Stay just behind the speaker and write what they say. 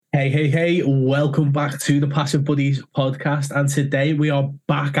Hey, welcome back to the Passive Buddies podcast. And today we are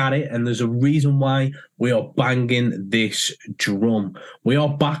back at it, and there's a reason why we are banging this drum. We are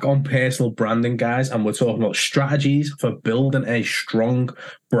back on personal branding, guys, and we're talking about strategies for building a strong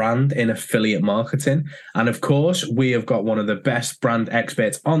brand in affiliate marketing. And of course, we have got one of the best brand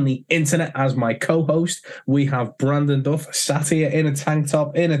experts on the internet as my co-host. We have Brandon Duff sat here in a tank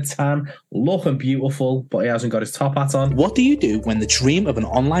top, in a tan, looking beautiful, but he hasn't got his top hat on. What do you do when the dream of an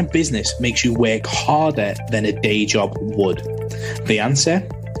online business makes you work harder than a day job would? The answer?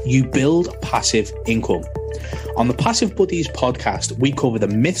 You build passive income. On the Passive Buddies podcast, we cover the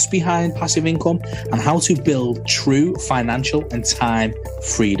myths behind passive income and how to build true financial and time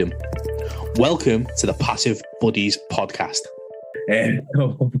freedom. Welcome to the Passive Buddies podcast.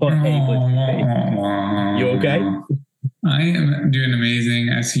 You okay? I am doing amazing.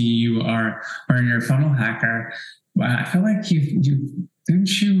 I see you are wearing your funnel hacker. I feel like you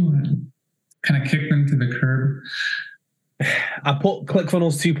didn't you kind of kick them to the curb? I put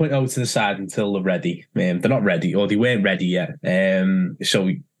ClickFunnels 2.0 to the side until they're ready. They're not ready, or they weren't ready yet.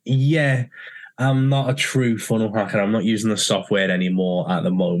 So yeah, I'm not a true funnel hacker. I'm not using the software anymore at the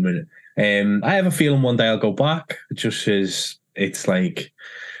moment. I have a feeling one day I'll go back, just as it's like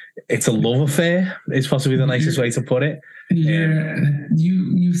it's a love affair. It's possibly the nicest way to put it. Yeah,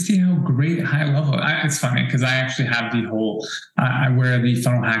 you see how great high level. It's funny because I actually have the whole. I wear the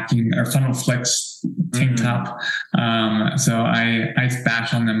funnel hacking or funnel flex tank top. So I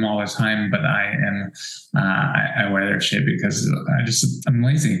bash on them all the time, but I wear their shit because I'm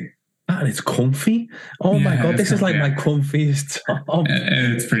lazy. And it's comfy. Oh my God, this is like my comfiest top.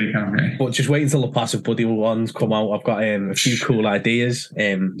 It's pretty comfy. But just wait until the Passive Buddy ones come out.'ve got a few cool ideas.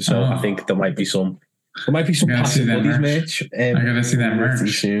 I think there might be some Passive Buddies merch. I gotta see that merch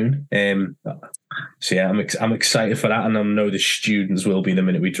soon. So yeah, I'm excited for that, and I know the students will be the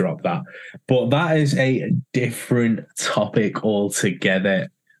minute we drop that. But that is a different topic altogether.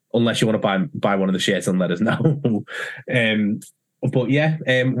 Unless you want to buy one of the shirts and let us know. But yeah,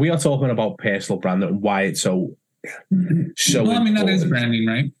 we are talking about personal branding and why it's so. Well, I mean, that is branding,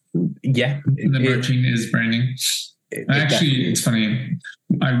 right? Yeah, the merching is branding. It's funny.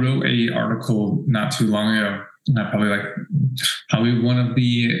 I wrote an article not too long ago. Probably one of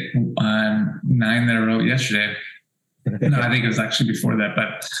the 9 that I wrote yesterday. No, I think it was actually before that.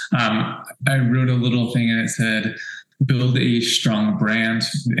 But I wrote a little thing and it said, build a strong brand.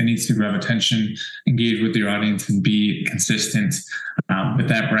 It needs to grab attention, engage with your audience, and be consistent with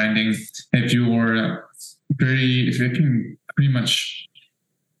that branding. If you can pretty much.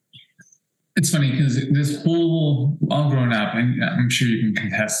 It's funny because all grown up, and I'm sure you can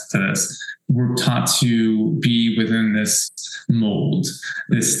contest to this, we're taught to be within this mold,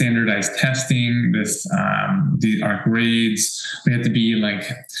 this standardized testing, our grades. We have to be like,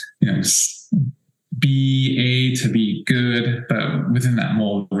 B, A to be good, but within that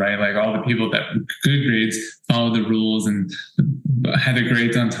mold, right? Like all the people that good grades follow the rules and had their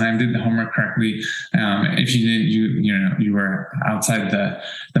grades on time, did the homework correctly. If you didn't, you were outside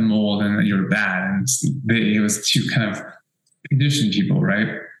the mold and you were bad. And it was to kind of condition people,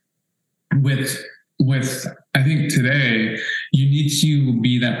 right? With I think today you need to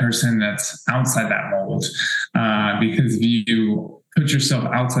be that person that's outside that mold, because if you put yourself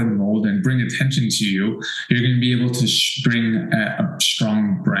outside the mold and bring attention to you, you're going to be able to bring a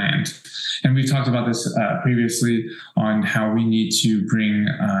strong brand. And we talked about this previously on how we need to bring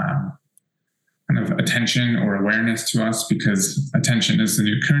kind of attention or awareness to us, because attention is the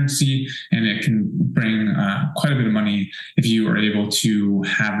new currency and it can bring quite a bit of money if you are able to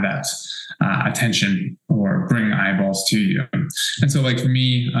have that attention or bring eyeballs to you. And so like for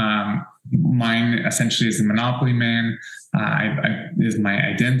me, mine essentially is a monopoly man. Is my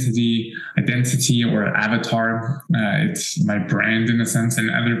identity or avatar. It's my brand in a sense,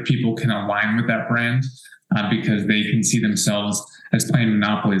 and other people can align with that brand because they can see themselves as playing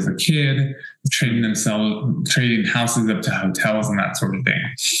Monopoly as a kid, trading houses up to hotels and that sort of thing.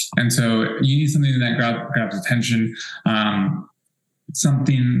 And so you need something that grabs attention.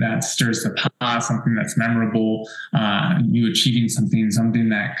 Something that stirs the pot, something that's memorable, you achieving something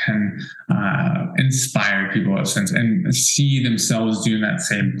that can inspire people in a sense and see themselves doing that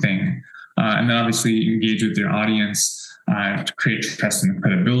same thing. And then obviously engage with your audience, to create trust and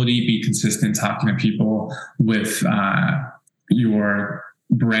credibility, be consistent talking to people with your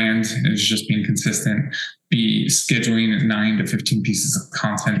brand is just being consistent, be scheduling 9 to 15 pieces of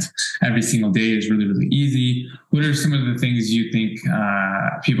content every single day is really, really easy. What are some of the things you think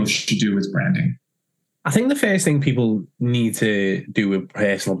people should do with branding? I think the first thing people need to do with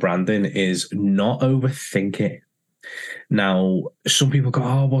personal branding is not overthink it. Now, some people go,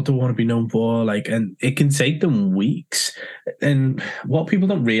 "Oh, what do I want to be known for?" Like, and it can take them weeks. And what people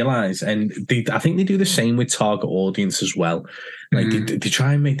don't realize, and I think they do the same with target audience as well. Like, they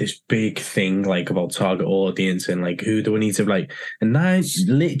try and make this big thing like about target audience and like who do I need to like. And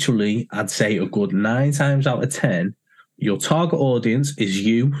literally, I'd say a good 9 times out of 10, your target audience is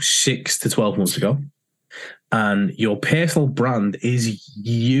you 6 to 12 months ago, and your personal brand is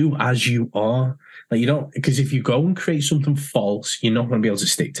you as you are. Like, you don't, because if you go and create something false, you're not going to be able to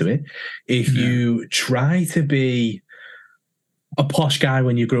stick to it. If you try to be a posh guy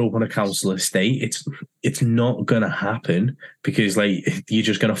when you grow up on a council estate, it's not going to happen, because like you're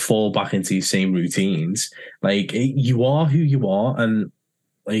just going to fall back into your same routines. Like, you are who you are, and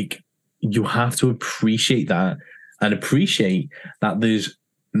like you have to appreciate that, and appreciate that there's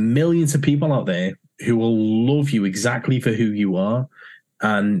millions of people out there who will love you exactly for who you are.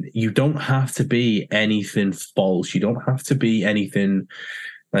 And you don't have to be anything false. You don't have to be anything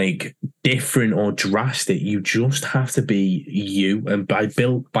like different or drastic. You just have to be you. And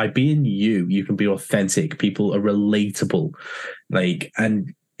by being you, you can be authentic. People are relatable. Like,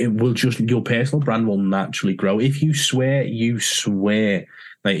 and it will just, your personal brand will naturally grow. If you swear, you swear.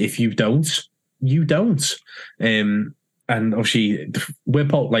 Like, if you don't, you don't. And obviously, we're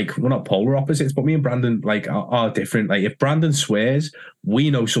not polar opposites, but me and Brandon like are different. Like, if Brandon swears,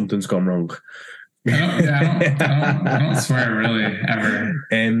 we know something's gone wrong. I don't swear really ever.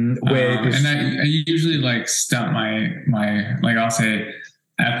 And I usually like stump my like, I'll say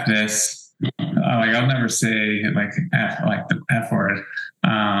F this. Like, I'll never say like F, like the F word.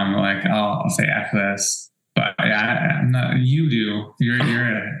 Like I'll say F this, but yeah, I'm not. You do.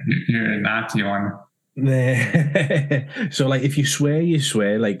 You're a naughty one. So like, if you swear, you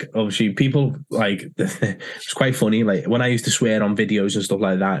swear. Like, obviously people like it's quite funny, like when I used to swear on videos and stuff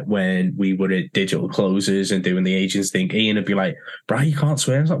like that when we were at Digital Closers and doing the agents thing, Ian would be like, "Bri, you can't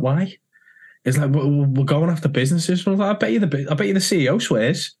swear." I was like, "Why?" It's like, we're going after businesses. I was like, I bet you the CEO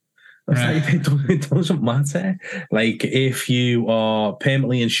swears. Right. Like, it doesn't matter. Like, if you are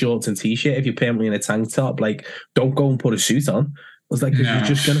permanently in shorts and t-shirt, if you're permanently in a tank top, like, don't go and put a suit on. I was like, because you're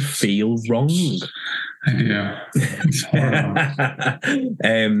just gonna feel wrong. I do. It's horrible.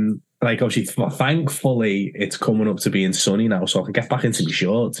 Like, obviously, thankfully, it's coming up to being sunny now, so I can get back into my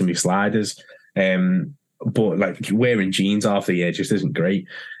shorts and my sliders. But like, wearing jeans half the year just isn't great.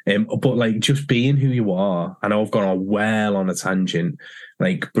 But like, just being who you are, I know I've gone on a tangent.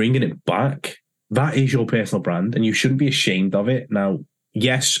 Like, bringing it back, that is your personal brand, and you shouldn't be ashamed of it. Now,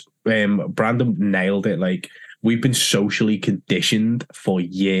 yes, Brandon nailed it. Like, we've been socially conditioned for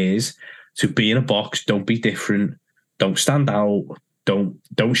years to be in a box, don't be different, don't stand out, don't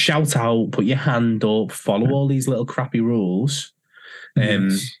shout out, put your hand up, follow all these little crappy rules.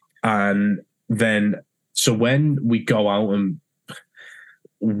 And then, so when we go out and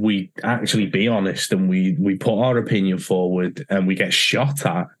we actually be honest and we put our opinion forward and we get shot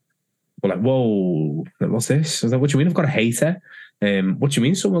at, we're like, whoa, what's this? I was like, what do you mean I've got a hater? What do you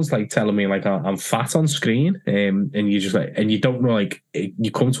mean someone's like telling me like I'm fat on screen? And you just like, and you don't know, like, you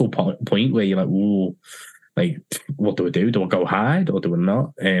come to a point where you're like, whoa, like, what do I do? Do I go hide or do I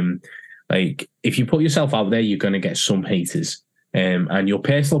not? Like, if you put yourself out there, you're going to get some haters, and your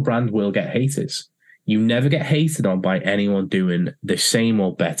personal brand will get haters. You never get hated on by anyone doing the same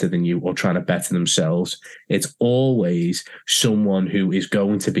or better than you or trying to better themselves. It's always someone who is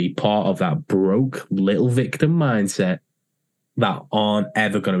going to be part of that broke little victim mindset that aren't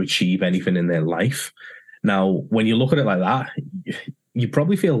ever going to achieve anything in their life. Now, when you look at it like that, you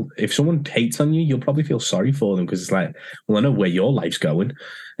probably feel, if someone hates on you, you'll probably feel sorry for them, because it's like, well, I know where your life's going.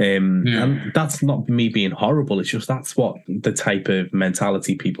 And that's not me being horrible. It's just, that's what the type of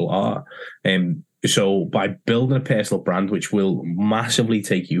mentality people are. So by building a personal brand, which will massively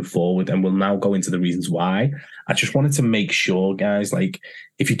take you forward, and we'll now go into the reasons why, I just wanted to make sure, guys, like,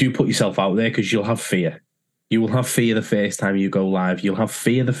 if you do put yourself out there, because you'll have fear. You will have fear the first time you go live. You'll have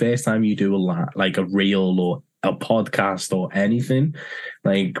fear the first time you do a reel or a podcast or anything.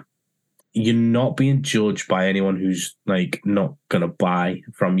 Like, you're not being judged by anyone who's like not gonna buy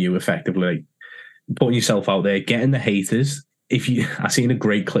from you effectively. Like, putting yourself out there, getting the haters. I seen a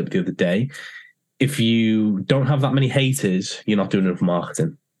great clip the other day. If you don't have that many haters, you're not doing enough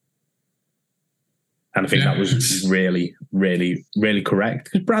marketing. And I think that was really, really, really correct.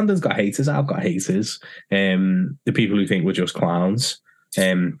 Because Brandon's got haters, I've got haters. The people who think we're just clowns. But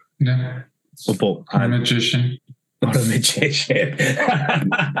I'm a magician. Not a magician.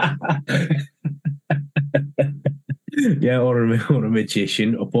 Yeah, or a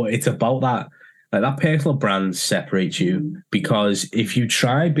magician. But it's about that. Like, that personal brand separates you, because if you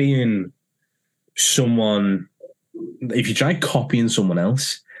try being someone if you try copying someone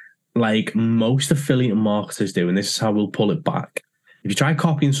else, like most affiliate marketers do, and this is how we'll pull it back. If you try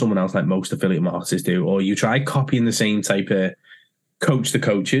copying someone else like most affiliate marketers do, or you try copying the same type of coach to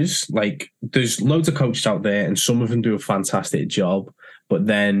coaches, like there's loads of coaches out there and some of them do a fantastic job. But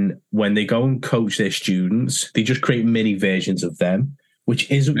then when they go and coach their students, they just create mini versions of them,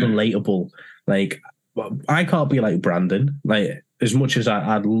 which isn't relatable. Like I can't be like Brandon. Like as much as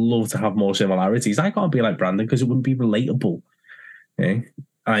I'd love to have more similarities, I can't be like Brandon because it wouldn't be relatable. Okay?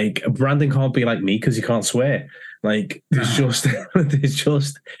 Like Brandon can't be like me because he can't swear. Like there's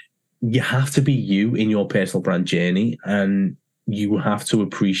just you have to be you in your personal brand journey, and you have to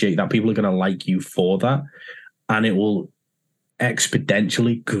appreciate that people are going to like you for that, and it will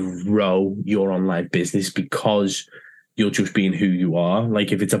exponentially grow your online business because you're just being who you are.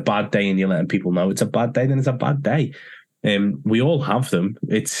 Like if it's a bad day and you're letting people know it's a bad day, then it's a bad day. We all have them.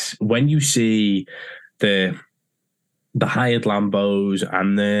 It's when you see the hired Lambos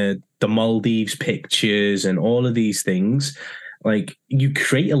and the Maldives pictures and all of these things, like you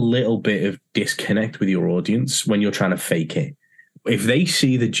create a little bit of disconnect with your audience when you're trying to fake it. If they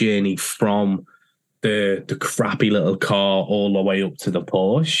see the journey from the crappy little car all the way up to the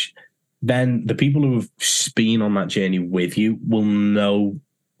Porsche, then the people who have been on that journey with you will know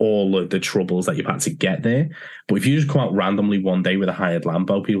all of the troubles that you've had to get there. But if you just come out randomly one day with a hired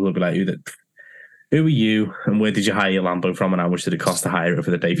Lambo, people will be like, who are you and where did you hire your Lambo from and how much did it cost to hire it for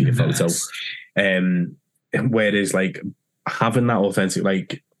the day for your photo? Whereas like having that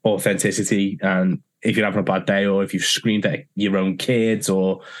authenticity, and if you're having a bad day or if you've screamed at your own kids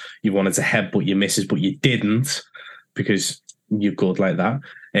or you wanted to headbutt your missus but you didn't because you're good like that,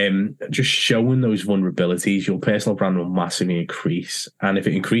 just showing those vulnerabilities, your personal brand will massively increase. And if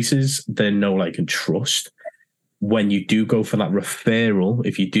it increases, then know, like, and trust. When you do go for that referral,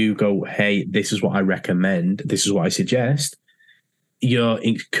 if you do go, hey, this is what I recommend, this is what I suggest, your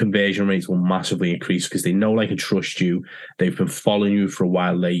conversion rates will massively increase because they know, like, and trust you. They've been following you for a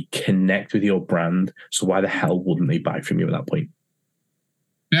while. They connect with your brand. So why the hell wouldn't they buy from you at that point?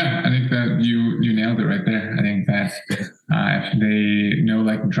 Yeah, I think that you nailed it right there. I think that if they know,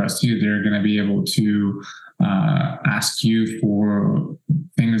 like, and trust you, they're going to be able to ask you for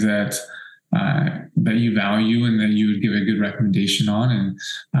things that you value and that you would give a good recommendation on,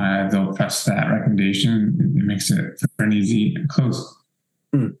 and they'll trust that recommendation. It makes it an easy close.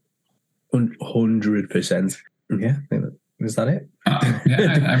 100%. Yeah, is that it?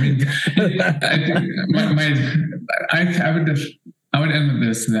 I mean, I would end with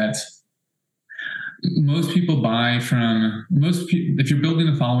this, that most people buy from if you're building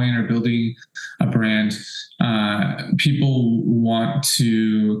a following or building a brand, people want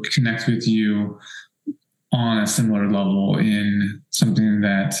to connect with you on a similar level in something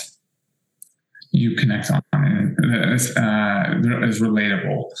that you connect on and that is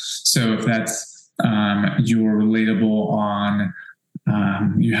relatable. So if that's you're relatable on,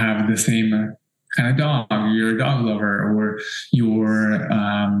 you have the same kind of dog, you're a dog lover, or you're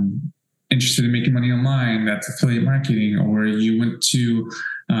interested in making money online, that's affiliate marketing, or you went to,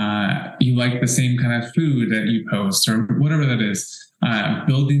 you like the same kind of food that you post, or whatever that is.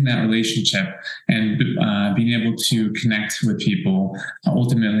 Building that relationship and being able to connect with people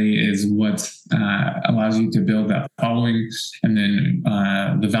ultimately is what allows you to build that following. And then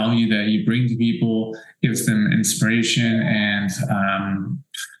the value that you bring to people gives them inspiration and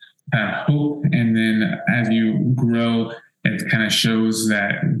hope. And then as you grow, it kind of shows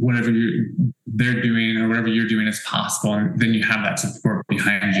that whatever they're doing or whatever you're doing is possible. And then you have that support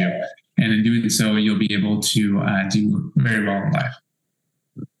behind you. And in doing so, you'll be able to do very well in life.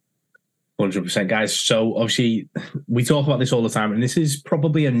 100%, guys. So obviously we talk about this all the time, and this is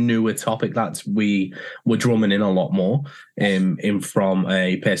probably a newer topic that we're drumming in a lot more in from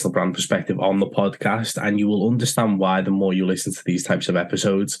a personal brand perspective on the podcast. And you will understand why the more you listen to these types of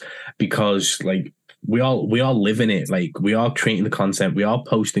episodes, because like we are living it. Like we are creating the content, we are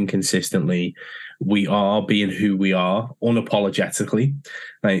posting consistently, we are being who we are unapologetically.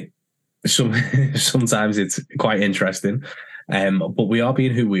 Like sometimes it's quite interesting. But we are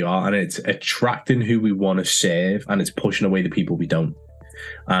being who we are, and it's attracting who we want to serve, and it's pushing away the people we don't.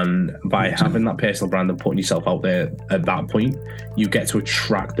 And by having that personal brand and putting yourself out there at that point, you get to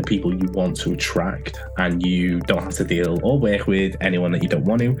attract the people you want to attract, and you don't have to deal or work with anyone that you don't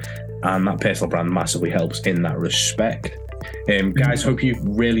want to. And that personal brand massively helps in that respect. Guys, hope you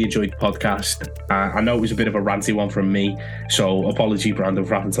really enjoyed the podcast. I know it was a bit of a ranty one from me, so apology, Brandon,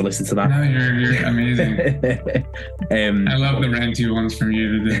 for having to listen to that. No, you're amazing. I love the ranty ones from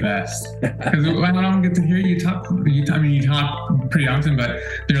you. They're the best. Because I don't get to hear you talk. You talk pretty often, but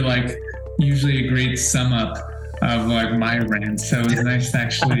they're like usually a great sum up of like my rant. So it was nice to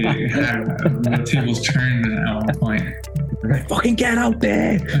actually have the tables turned at one point. Fucking get out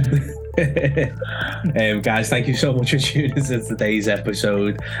there. Guys, thank you so much for tuning in to today's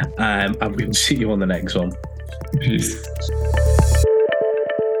episode, and we'll see you on the next one. Peace.